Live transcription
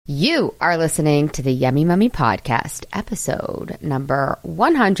You are listening to the Yummy Mummy Podcast, episode number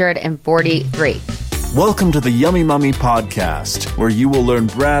 143. Welcome to the Yummy Mummy Podcast, where you will learn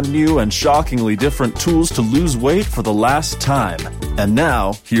brand new and shockingly different tools to lose weight for the last time. And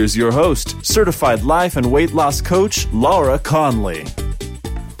now, here's your host, certified life and weight loss coach, Laura Conley.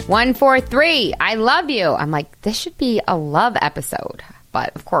 143, I love you. I'm like, this should be a love episode.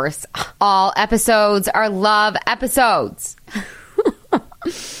 But of course, all episodes are love episodes.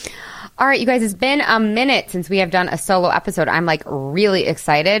 All right, you guys, it's been a minute since we have done a solo episode. I'm like really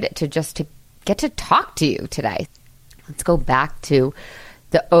excited to get to talk to you today. Let's go back to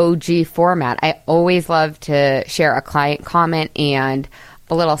the OG format. I always love to share a client comment and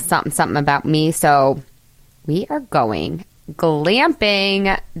a little something about me. So we are going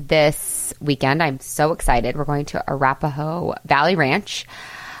glamping this weekend. I'm so excited. We're going to Arapahoe Valley Ranch,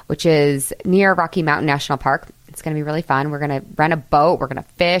 which is near Rocky Mountain National Park. It's going to be really fun. We're going to rent a boat. We're going to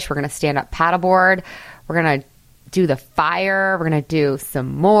fish. We're going to stand up paddleboard. We're going to do the fire. We're going to do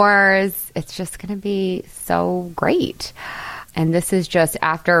some s'mores. It's just going to be so great. And this is just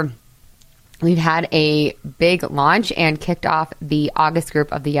after we've had a big launch and kicked off the August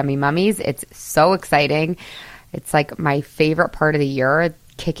group of the Yummy Mummies. It's so exciting. It's like my favorite part of the year,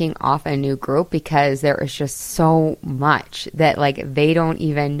 kicking off a new group, because there is just so much that like they don't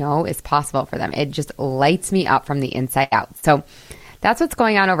even know is possible for them. It just lights me up from the inside out. So that's what's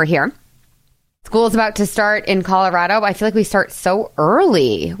going on over here. School is about to start in Colorado. I feel like we start so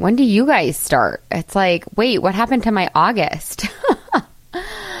early. When do you guys start? It's like, wait, what happened to my August?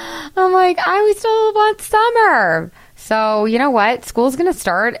 I'm like, we still want summer. So you know what? School's going to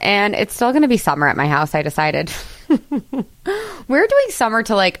start and it's still going to be summer at my house, I decided. We're doing summer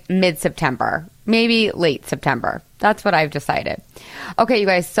to like mid-September, maybe late September. That's what I've decided. Okay, you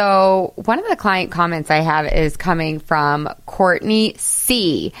guys. So one of the client comments I have is coming from Courtney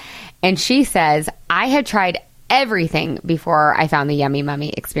C. And she says, I had tried everything before I found the Yummy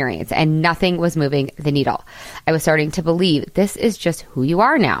Mummy experience and nothing was moving the needle. I was starting to believe this is just who you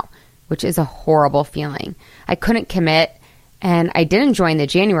are now, which is a horrible feeling. I couldn't commit and I didn't join the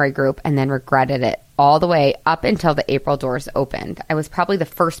January group and then regretted it all the way up until the April doors opened. I was probably the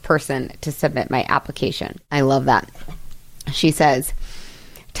first person to submit my application. I love that. She says,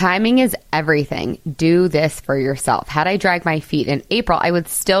 timing is everything. Do this for yourself. Had I dragged my feet in April, I would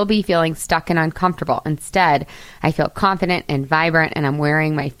still be feeling stuck and uncomfortable. Instead, I feel confident and vibrant, and I'm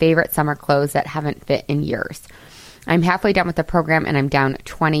wearing my favorite summer clothes that haven't fit in years. I'm halfway done with the program, and I'm down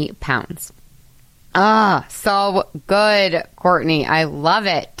 20 pounds. So good, Courtney. I love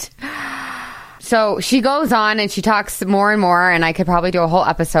it. So she goes on and she talks more and more, and I could probably do a whole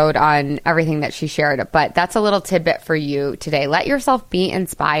episode on everything that she shared, but that's a little tidbit for you today. Let yourself be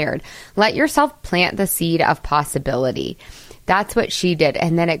inspired. Let yourself plant the seed of possibility. That's what she did.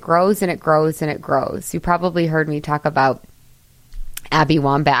 And then it grows and it grows and it grows. You probably heard me talk about Abby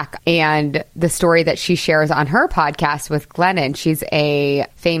Wambach and the story that she shares on her podcast with Glennon. She's a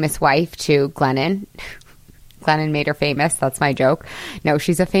famous wife to Glennon. Glennon made her famous. That's my joke. No,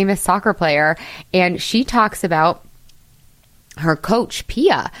 she's a famous soccer player. And she talks about her coach,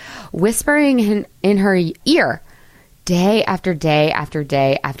 Pia, whispering in her ear day after day after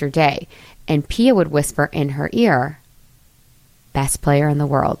day after day. And Pia would whisper in her ear, best player in the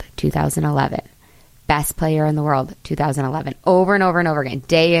world, 2011. Best player in the world, 2011. Over and over and over again,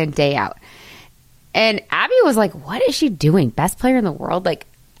 day in, day out. And Abby was like, what is she doing? Best player in the world? Like,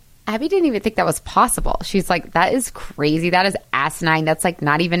 Abby didn't even think that was possible. She's like, that is crazy. That is asinine. That's like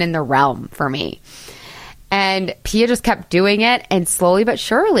not even in the realm for me. And Pia just kept doing it. And slowly but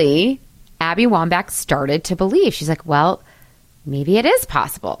surely, Abby Wambach started to believe. She's like, well, maybe it is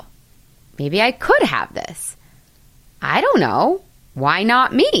possible. Maybe I could have this. I don't know. Why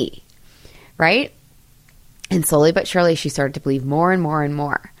not me? Right? And slowly but surely, she started to believe more and more and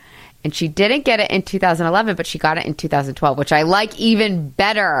more. And she didn't get it in 2011, but she got it in 2012, which I like even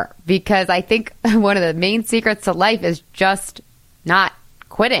better, because I think one of the main secrets to life is just not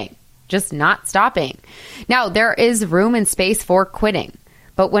quitting, just not stopping. Now, there is room and space for quitting,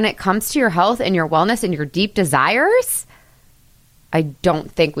 but when it comes to your health and your wellness and your deep desires, I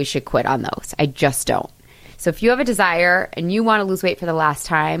don't think we should quit on those. I just don't. So if you have a desire and you want to lose weight for the last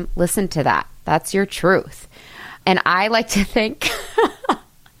time, listen to that. That's your truth. And I like to think...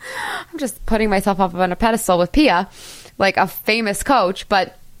 I'm just putting myself up on a pedestal with Pia, like a famous coach,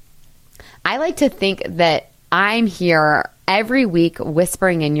 but I like to think that I'm here every week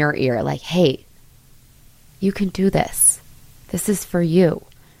whispering in your ear, like, hey, you can do this. This is for you.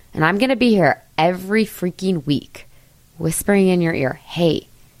 And I'm going to be here every freaking week whispering in your ear, hey,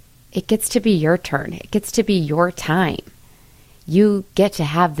 it gets to be your turn. It gets to be your time. you get to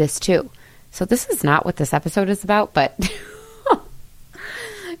have this too. So this is not what this episode is about, but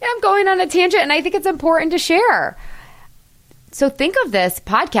I'm going on a tangent and I think it's important to share. So think of this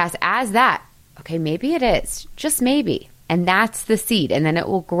podcast as that. Okay, maybe it is, just maybe. And that's the seed. And then it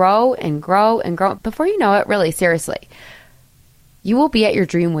will grow and grow and grow. Before you know it, really, seriously, you will be at your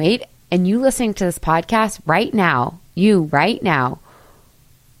dream weight, and you listening to this podcast right now,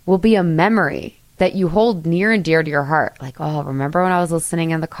 will be a memory that you hold near and dear to your heart. Like, oh, remember when I was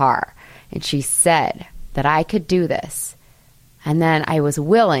listening in the car and she said that I could do this. And then I was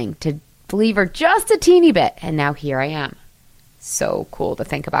willing to believe her just a teeny bit. And now here I am. So cool to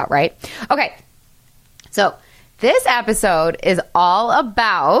think about, right? Okay. So this episode is all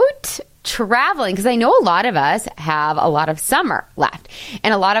about traveling, because I know a lot of us have a lot of summer left,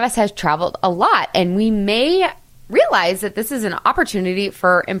 and a lot of us has traveled a lot, and we may realize that this is an opportunity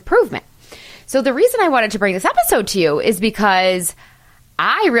for improvement. So the reason I wanted to bring this episode to you is because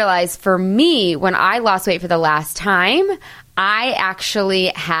I realized for me, when I lost weight for the last time, I actually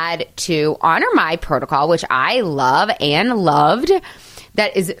had to honor my protocol, which I love and loved.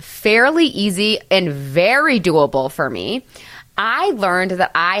 That is fairly easy and very doable for me. I learned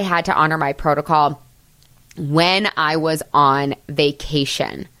that I had to honor my protocol when I was on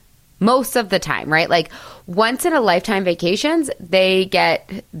vacation. Most of the time, right? Like once in a lifetime vacations, they get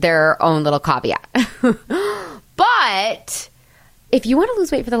their own little caveat. But if you want to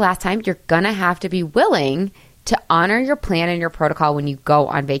lose weight for the last time, you're going to have to be willing to honor your plan and your protocol when you go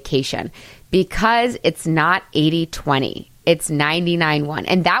on vacation, because it's not 80-20. It's 99-1.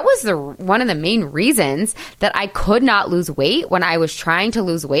 And that was one of the main reasons that I could not lose weight when I was trying to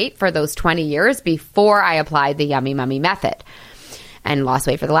lose weight for those 20 years before I applied the Yummy Mummy method and lost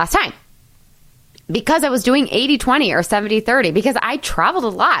weight for the last time. Because I was doing 80-20 or 70-30, because I traveled a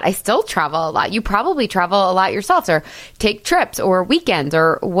lot. I still travel a lot. You probably travel a lot yourselves, or take trips or weekends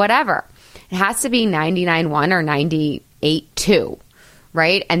or whatever. It has to be 99-1 or 98-2,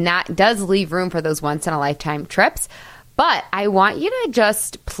 right? And that does leave room for those once in a lifetime trips. But I want you to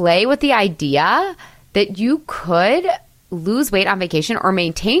just play with the idea that you could lose weight on vacation or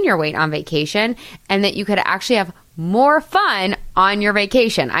maintain your weight on vacation, and that you could actually have more fun on your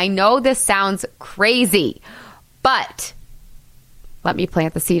vacation. I know this sounds crazy, but let me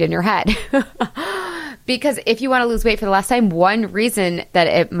plant the seed in your head. Because if you want to lose weight for the last time, one reason that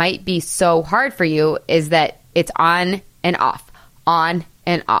it might be so hard for you is that it's on and off,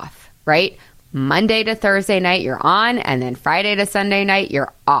 right? Monday to Thursday night, you're on, and then Friday to Sunday night,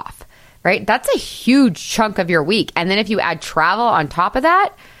 you're off, right? That's a huge chunk of your week. And then if you add travel on top of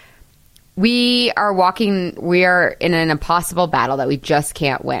that, we are in an impossible battle that we just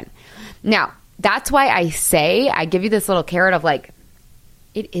can't win. Now, that's why I give you this little carrot of like,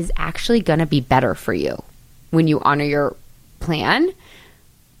 it is actually going to be better for you when you honor your plan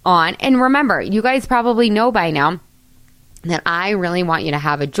on. And remember, you guys probably know by now that I really want you to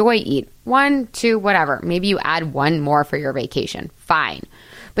have a joy eat. 1, 2, whatever. Maybe you add one more for your vacation. Fine.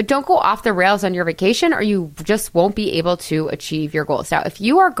 But don't go off the rails on your vacation, or you just won't be able to achieve your goals. Now, if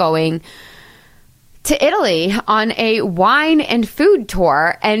you are going to Italy on a wine and food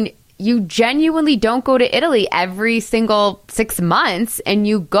tour, and you genuinely don't go to Italy every single 6 months, and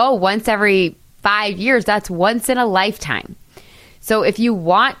you go once every 5 years, that's once in a lifetime. So if you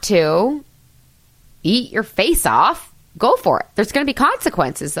want to eat your face off, go for it. There's going to be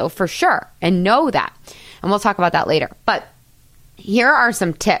consequences, though, for sure. And know that. And we'll talk about that later. But here are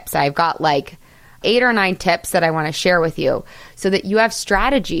some tips. I've got like 8 or 9 tips that I want to share with you so that you have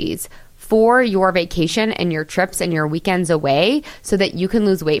strategies for your vacation and your trips and your weekends away so that you can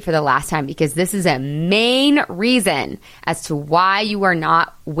lose weight for the last time, because this is a main reason as to why you are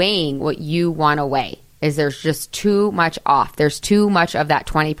not weighing what you want to weigh. Is there's just too much off. There's too much of that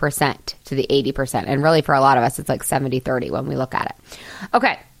 20% to the 80%. And really for a lot of us, it's like 70-30 when we look at it.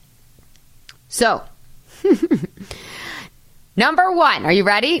 Okay. So, number 1, are you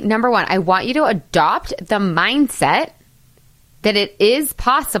ready? Number 1, I want you to adopt the mindset that it is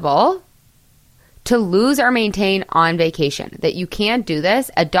possible to lose or maintain on vacation, that you can do this,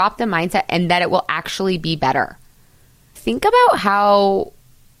 adopt the mindset, and that it will actually be better. Think about how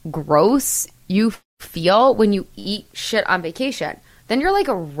gross you feel when you eat shit on vacation. Then you're like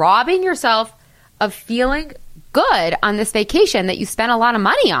robbing yourself of feeling good on this vacation that you spent a lot of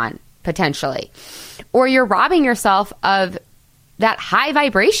money on, potentially. Or you're robbing yourself of that high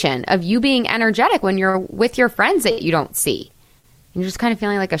vibration of you being energetic when you're with your friends that you don't see. You're just kind of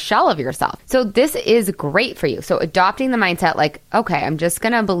feeling like a shell of yourself. So this is great for you. So adopting the mindset like, okay, I'm just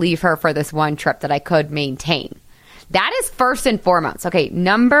going to believe her for this one trip that I could maintain. that is first and foremost. Okay,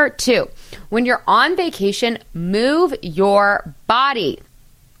 number 2, when you're on vacation, move your body.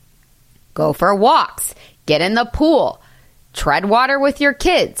 Go for walks, get in the pool, tread water with your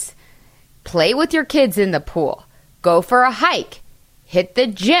kids, play with your kids in the pool, go for a hike, hit the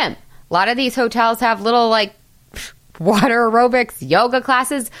gym. A lot of these hotels have little like water aerobics, yoga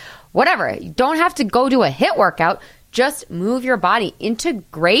classes, whatever. You don't have to go do a HIIT workout. Just move your body.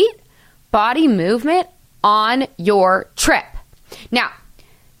 Integrate body movement on your trip. Now,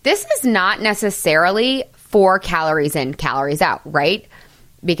 this is not necessarily for calories in, calories out, right?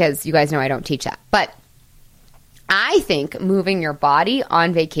 Because you guys know I don't teach that. But I think moving your body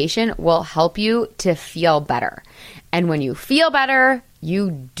on vacation will help you to feel better. And when you feel better,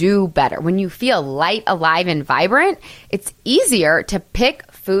 you do better. When you feel light, alive, and vibrant, it's easier to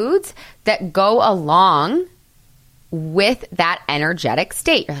pick foods that go along with that energetic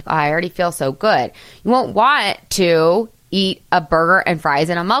state. You're like, oh, I already feel so good. You won't want to eat a burger and fries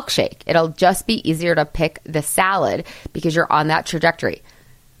and a milkshake. It'll just be easier to pick the salad because you're on that trajectory.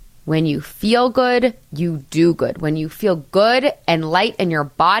 When you feel good, you do good. When you feel good and light in your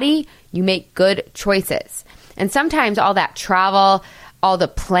body, you make good choices. And sometimes all that travel, all the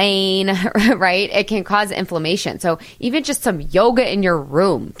plane, right, it can cause inflammation. So even just some yoga in your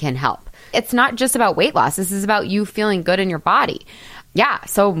room can help. It's not just about weight loss. This is about you feeling good in your body. Yeah,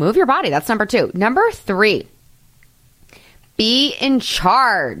 so move your body. That's number 2. Number 3, be in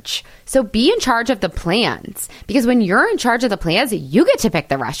charge. So be in charge of the plans, because when you're in charge of the plans, you get to pick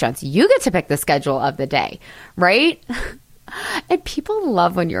the restaurants. You get to pick the schedule of the day, right? And people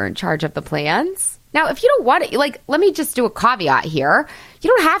love when you're in charge of the plans. Now, if you don't want it, like, let me just do a caveat here. You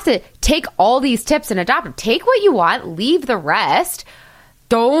don't have to take all these tips and adopt them. Take what you want, leave the rest.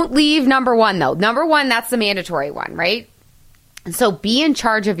 Don't leave number 1, though. Number 1, that's the mandatory one, right? So be in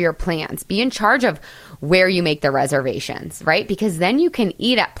charge of your plans. Be in charge of where you make the reservations, right? Because then you can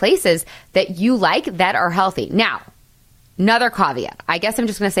eat at places that you like that are healthy. Now, another caveat. I guess I'm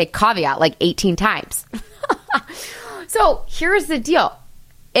just going to say caveat like 18 times. So here's the deal.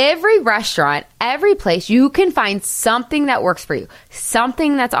 Every restaurant, every place, you can find something that works for you,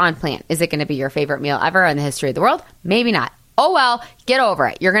 something that's on plan. Is it going to be your favorite meal ever in the history of the world? Maybe not. Oh, well, get over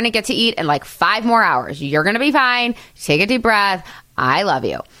it. You're going to get to eat in like 5 more hours. You're going to be fine. Take a deep breath. I love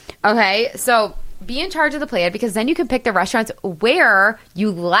you. Okay, so be in charge of the plan, because then you can pick the restaurants where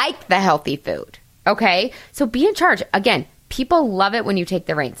you like the healthy food. Okay, so be in charge. Again, people love it when you take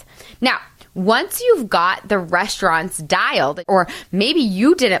the reins. Now, once you've got the restaurants dialed, or maybe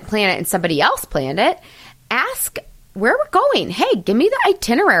you didn't plan it and somebody else planned it, ask where we're going. Hey, give me the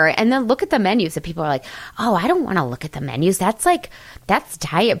itinerary, and then look at the menus. And people are like, oh, I don't want to look at the menus. That's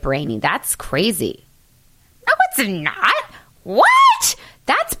diet brainy. That's crazy. No, it's not. What?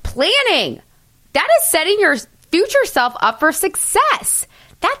 That's planning. That is setting your future self up for success.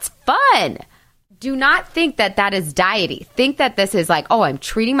 That's fun. Do not think that that is diety. Think that this is like, oh, I'm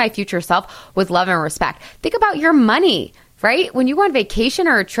treating my future self with love and respect. Think about your money, right? When you go on vacation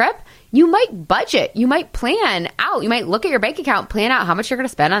or a trip, you might budget. You might plan out. You might look at your bank account, plan out how much you're going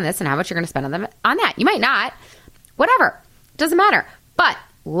to spend on this and how much you're going to spend on that. You might not. Whatever. Doesn't matter. But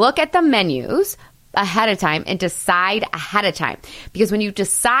look at the menus ahead of time and decide ahead of time. Because when you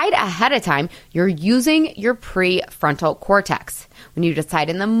decide ahead of time, you're using your prefrontal cortex. When you decide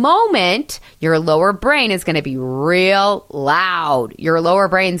in the moment, your lower brain is going to be real loud. Your lower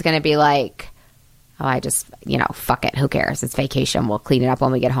brain's going to be like, oh, I just, fuck it. Who cares? It's vacation. We'll clean it up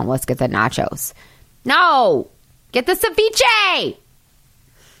when we get home. Let's get the nachos. No, get the ceviche.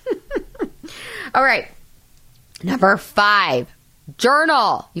 All right. Number 5,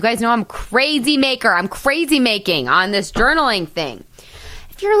 journal. You guys know I'm crazy maker. I'm crazy making on this journaling thing.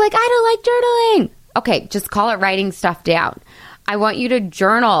 If you're like, I don't like journaling. Okay, just call it writing stuff down. I want you to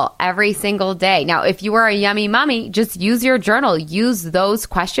journal every single day. Now, if you are a yummy mummy, just use your journal. Use those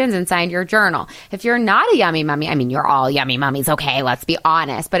questions inside your journal. If you're not a yummy mummy, I mean, you're all yummy mummies, okay, let's be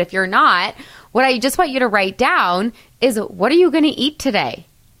honest. But if you're not, what I just want you to write down is, what are you going to eat today?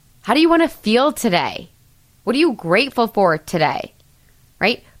 How do you want to feel today? What are you grateful for today?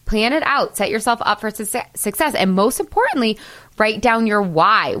 Right? Plan it out. Set yourself up for success. And most importantly, write down your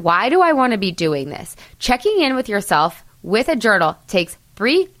why. Why do I want to be doing this? Checking in with yourself with a journal takes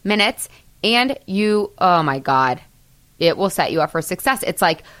 3 minutes, and oh my God, it will set you up for success. It's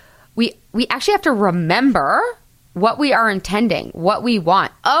like we actually have to remember what we are intending, what we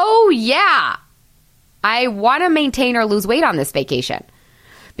want. Oh yeah, I want to maintain or lose weight on this vacation.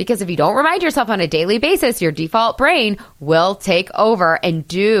 Because if you don't remind yourself on a daily basis, your default brain will take over and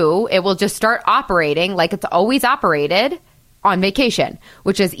it will just start operating like it's always operated on vacation,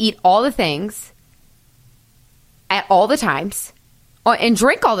 which is eat all the things at all the times. Oh, and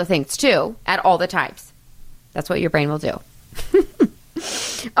drink all the things too at all the times. That's what your brain will do.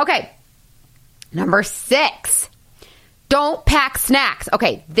 Okay. Number 6. Don't pack snacks.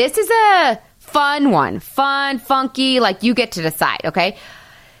 Okay, this is a fun one. Fun, funky, like you get to decide, okay?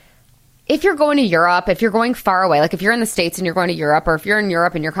 If you're going to Europe, if you're going far away, like if you're in the States and you're going to Europe, or if you're in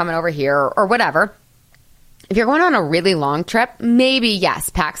Europe and you're coming over here or whatever, if you're going on a really long trip, maybe, yes,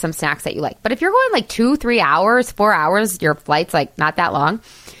 pack some snacks that you like. But if you're going like 2, 3 hours, 4 hours, your flight's like not that long,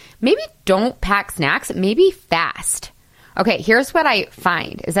 maybe don't pack snacks, maybe fast. Okay, here's what I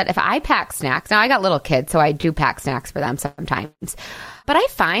find is that if I pack snacks, now I got little kids, so I do pack snacks for them sometimes. But I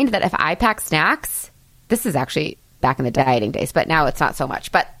find that if I pack snacks, this is actually back in the dieting days, but now it's not so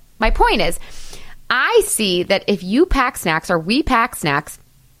much. But my point is, I see that if you pack snacks or we pack snacks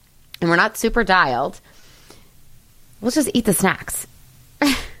and we're not super dialed, we'll just eat the snacks.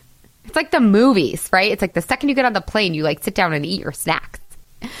 It's like the movies, right? It's like the second you get on the plane, you like sit down and eat your snacks.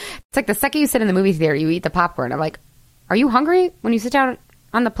 It's like the second you sit in the movie theater, you eat the popcorn. I'm like, are you hungry when you sit down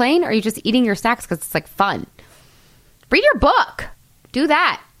on the plane? Or are you just eating your snacks because it's like fun? Read your book. Do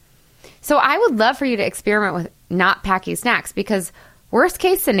that. So I would love for you to experiment with not packing snacks, because worst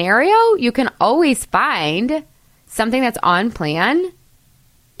case scenario, you can always find something that's on plan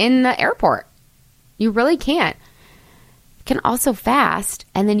in the airport. You really can't. You can also fast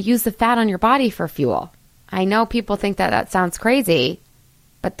and then use the fat on your body for fuel. I know people think that that sounds crazy,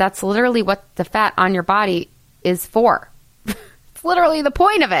 but that's literally what the fat on your body is for. It's literally the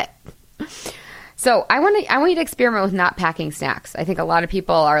point of it. So I want you to experiment with not packing snacks. I think a lot of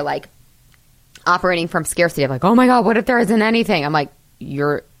people are like operating from scarcity of like, oh my God, what if there isn't anything? I'm like,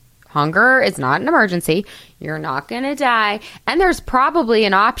 your hunger is not an emergency. You're not going to die. And there's probably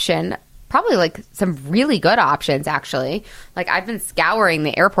an option, probably like some really good options actually. Like I've been scouring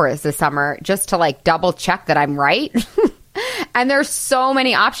the airports this summer just to like double check that I'm right. And there's so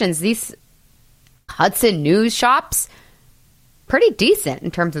many options. These Hudson News shops, pretty decent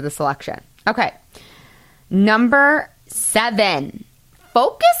in terms of the selection. Okay. Number 7,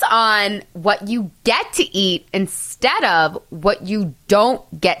 focus on what you get to eat instead of what you don't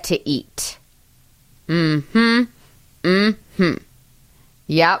get to eat.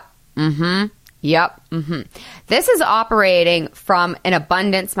 Yep. Yep. This is operating from an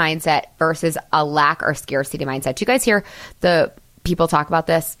abundance mindset versus a lack or scarcity mindset. Do you guys hear the people talk about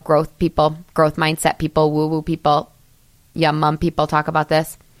this? Growth people, growth mindset people, woo-woo people, yum mum people talk about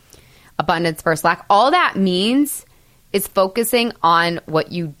this. Abundance versus lack. All that means is focusing on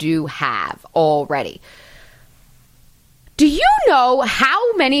what you do have already. Do you know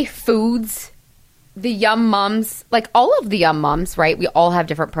how many foods the yum mums, like all of the yum mums, right? We all have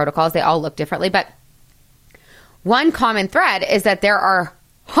different protocols. They all look differently. But one common thread is that there are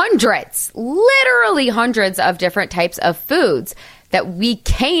hundreds, literally hundreds of different types of foods that we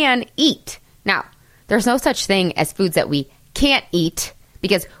can eat. Now, there's no such thing as foods that we can't eat,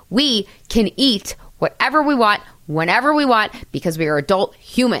 because we can eat whatever we want, whenever we want, because we are adult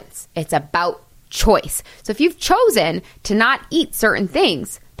humans. It's about choice. So if you've chosen to not eat certain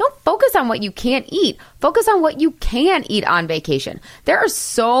things, don't focus on what you can't eat. Focus on what you can eat on vacation. There are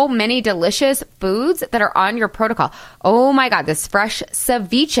so many delicious foods that are on your protocol. Oh my God, this fresh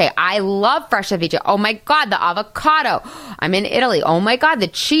ceviche. I love fresh ceviche. Oh my God, the avocado. I'm in Italy. Oh my God, the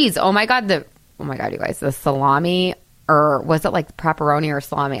cheese. Oh my God, you guys, the salami, or was it like pepperoni or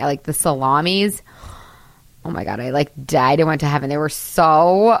salami? I like the salamis. Oh my God, I like died and went to heaven. They were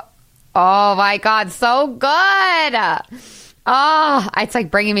so, oh my God, so good. Oh, it's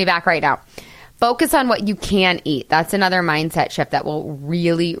like bringing me back right now. Focus on what you can eat. That's another mindset shift that will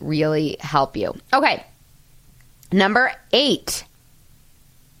really, really help you. Okay. Number 8.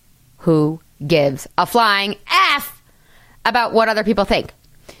 Who gives a flying F about what other people think?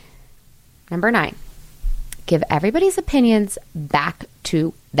 Number 9. Give everybody's opinions back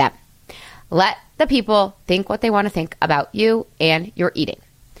to them. Let the people think what they want to think about you and your eating.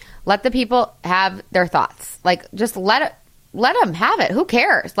 Let the people have their thoughts. Like, just let them have it. Who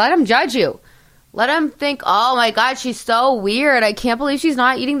cares? Let them judge you. Let them think, oh my God, she's so weird. I can't believe she's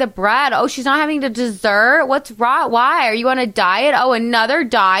not eating the bread. Oh, she's not having the dessert. What's wrong? Why? Are you on a diet? Oh, another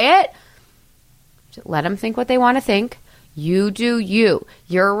diet? Just let them think what they want to think. You do you.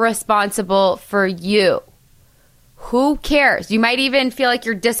 You're responsible for you. Who cares? You might even feel like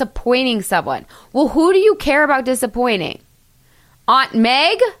you're disappointing someone. Well, who do you care about disappointing? Aunt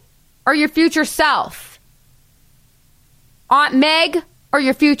Meg or your future self? Aunt Meg or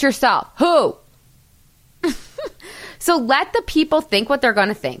your future self? Who? So let the people think what they're going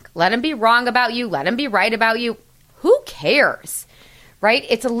to think. Let them be wrong about you. Let them be right about you. Who cares? right?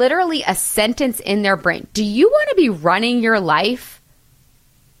 It's literally a sentence in their brain. Do you want to be running your life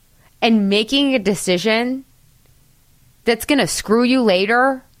and making a decision that's going to screw you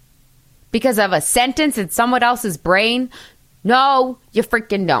later because of a sentence in someone else's brain? No, you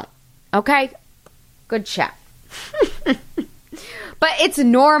freaking don't. Okay? Good chat. But it's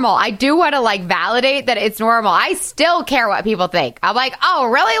normal. I do want to validate that it's normal. I still care what people think. I'm like, oh,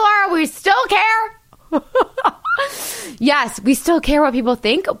 really, Laura? We still care? Yes, we still care what people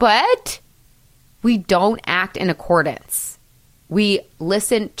think, but we don't act in accordance. We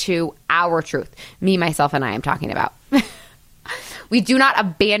listen to our truth. Me, myself, and I am talking about. We do not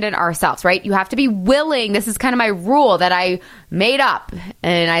abandon ourselves, right? You have to be willing. This is kind of my rule that I made up,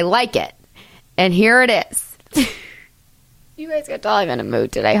 and I like it. And here it is. You guys can tell I'm in a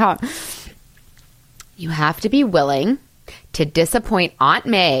mood today, huh? You have to be willing to disappoint Aunt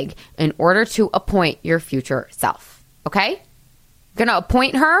Meg in order to appoint your future self. Okay? You're going to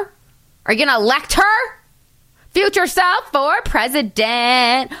appoint her? Are you going to elect her? Future self for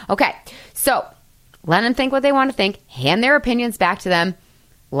president. Okay. So let them think what they want to think. Hand their opinions back to them.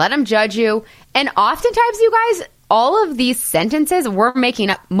 Let them judge you. And oftentimes, you guys, all of these sentences we're making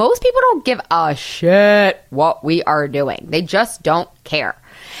up, most people don't give a shit what we are doing. They just don't care.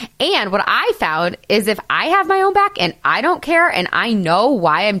 And what I found is if I have my own back and I don't care and I know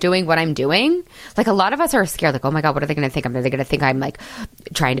why I'm doing what I'm doing, a lot of us are scared, oh my God, what are they going to think? Are they going to think I'm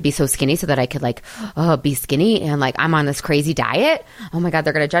trying to be so skinny so that I could be skinny and I'm on this crazy diet? Oh my God,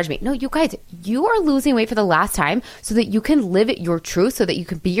 they're going to judge me. No, you guys, you are losing weight for the last time so that you can live your truth, so that you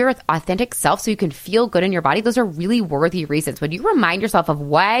can be your authentic self, so you can feel good in your body. Those are really worthy reasons. When you remind yourself of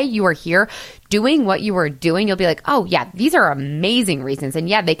why you are here doing what you are doing, you'll be like, oh yeah, these are amazing reasons. And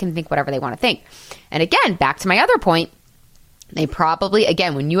yeah, they can think whatever they want to think. And again, back to my other point, they probably,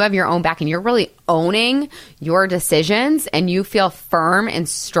 again, when you have your own back and you're really owning your decisions and you feel firm and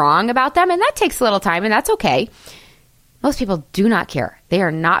strong about them, and that takes a little time and that's okay. Most people do not care. They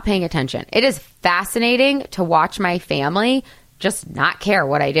are not paying attention. It is fascinating to watch my family just not care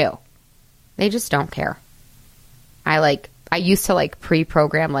what I do. They just don't care. I used to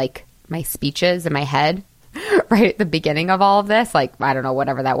pre-program my speeches in my head right at the beginning of all of this, I don't know,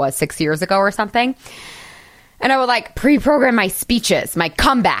 whatever that was, 6 years ago or something. And I would pre-program my speeches, my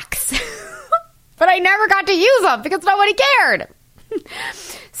comebacks. But I never got to use them because nobody cared.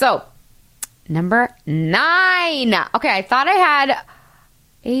 So, number 9. Okay, I thought I had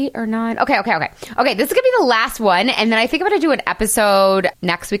 8 or 9. Okay, this is going to be the last one. And then I think I'm going to do an episode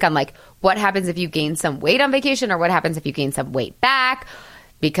next week on what happens if you gain some weight on vacation, or what happens if you gain some weight back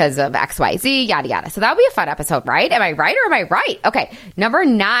because of XYZ, yada, yada. So that'll be a fun episode, right? Am I right or am I right? Okay, number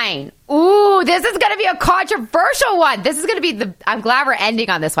 9. Ooh, this is going to be a controversial one. This is going to be I'm glad we're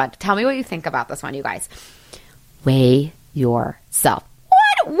ending on this one. Tell me what you think about this one, you guys. Weigh yourself.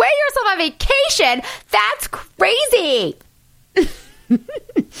 What? Weigh yourself on vacation? That's crazy.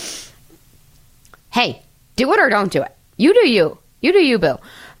 Hey, do it or don't do it. You do you. You do you, boo.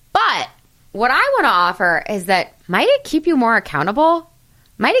 But what I want to offer is that might it keep you more accountable?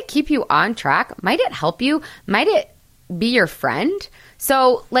 Might it keep you on track? Might it help you? Might it be your friend?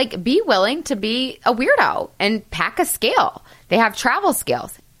 So, be willing to be a weirdo and pack a scale. They have travel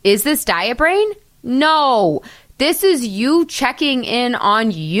scales. Is this diet brain? No. This is you checking in on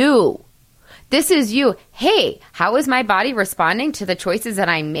you. This is you. Hey, how is my body responding to the choices that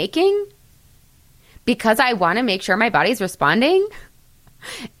I'm making? Because I want to make sure my body's responding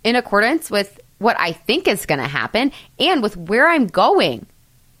in accordance with what I think is going to happen and with where I'm going.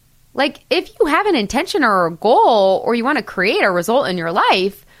 If you have an intention or a goal, or you want to create a result in your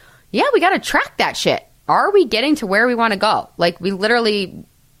life, yeah, we got to track that shit. Are we getting to where we want to go? We literally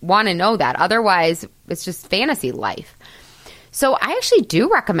want to know that. Otherwise, it's just fantasy life. So I actually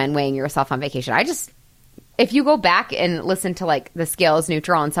do recommend weighing yourself on vacation. If you go back and listen to the scale is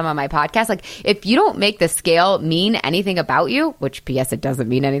neutral on some of my podcasts, if you don't make the scale mean anything about you, which P.S. it doesn't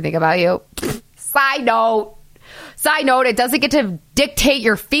mean anything about you. Side note, it doesn't get to dictate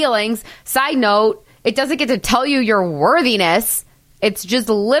your feelings. Side note, it doesn't get to tell you your worthiness. It's just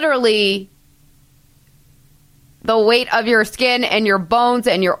literally the weight of your skin and your bones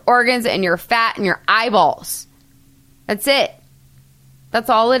and your organs and your fat and your eyeballs. That's it. That's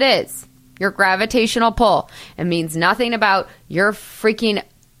all it is. Your gravitational pull. It means nothing about your freaking,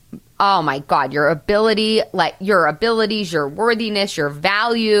 oh my God, your ability, your abilities, your worthiness, your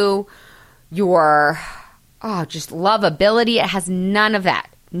value, your, just lovability. It has none of that.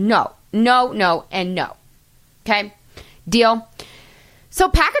 No, and no. Okay? Deal? So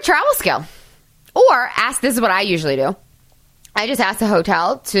pack a travel scale. Or this is what I usually do. I just ask the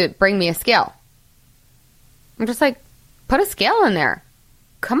hotel to bring me a scale. I'm just put a scale in there.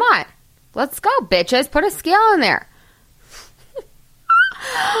 Come on. Let's go, bitches. Put a scale in there.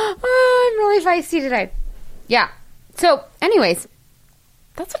 Oh, I'm really feisty today. Yeah. So, anyways,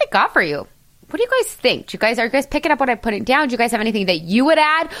 that's what I got for you. What do you guys think? Are you guys picking up what I'm putting down? Do you guys have anything that you would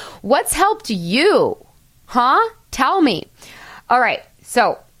add? What's helped you? Huh? Tell me. All right.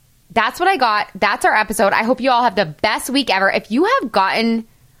 So that's what I got. That's our episode. I hope you all have the best week ever. If you have gotten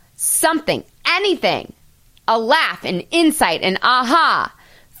something, anything, a laugh, an insight, an aha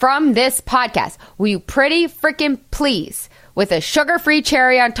from this podcast, will you pretty freaking please, with a sugar-free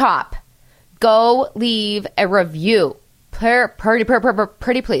cherry on top, go leave a review.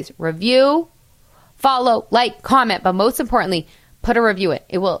 Pretty please. Review, follow, like, comment, but most importantly, put a review in.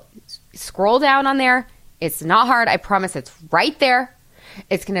 It will scroll down on there. It's not hard. I promise it's right there.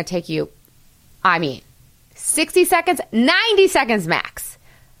 It's going to take you, 60 seconds, 90 seconds max.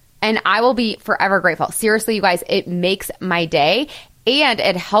 And I will be forever grateful. Seriously, you guys, it makes my day and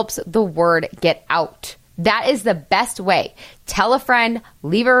it helps the word get out. That is the best way. Tell a friend,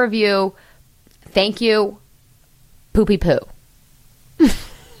 leave a review. Thank you. Poopy poo. I'm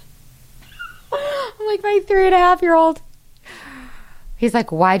like my 3.5-year-old. He's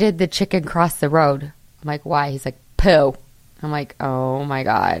like, why did the chicken cross the road? I'm like, why? He's like, poo. I'm like, oh my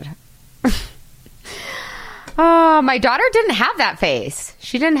God. Oh, my daughter didn't have that face.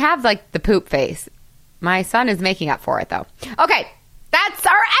 She didn't have like the poop face. My son is making up for it though. Okay, that's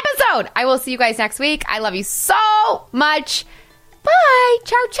our episode. I will see you guys next week. I love you so much. Bye.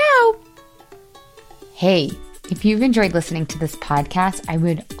 Ciao, ciao. Hey, if you've enjoyed listening to this podcast, I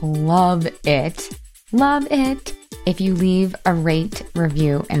would love it if you leave a rate,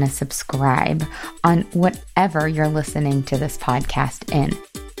 review, and a subscribe on whatever you're listening to this podcast in.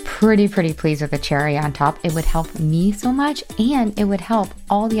 Pretty please with a cherry on top. It would help me so much, and it would help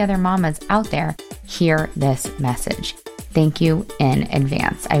all the other mamas out there hear this message. Thank you in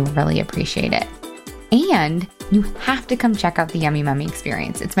advance. I really appreciate it. And you have to come check out the Yummy Mummy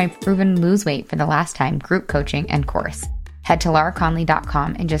experience. It's my proven lose weight for the last time group coaching and course. Head to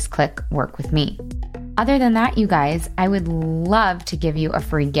lauraconley.com and just click work with me. Other than that, you guys, I would love to give you a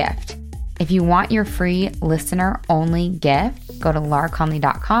free gift. If you want your free listener only gift, go to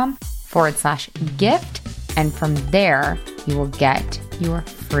lauraconley.com/gift. And from there, you will get your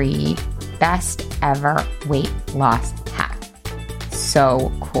free best ever weight loss hack.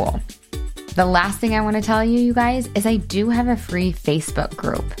 So cool. The last thing I want to tell you, you guys, is I do have a free Facebook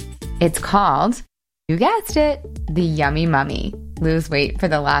group. It's called, you guessed it, The Yummy Mummy. Lose weight for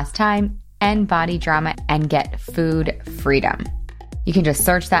the last time, end body drama, and get food freedom. You can just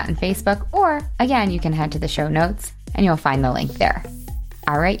search that on Facebook, or again, you can head to the show notes and you'll find the link there.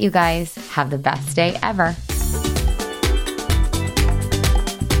 All right, you guys, have the best day ever.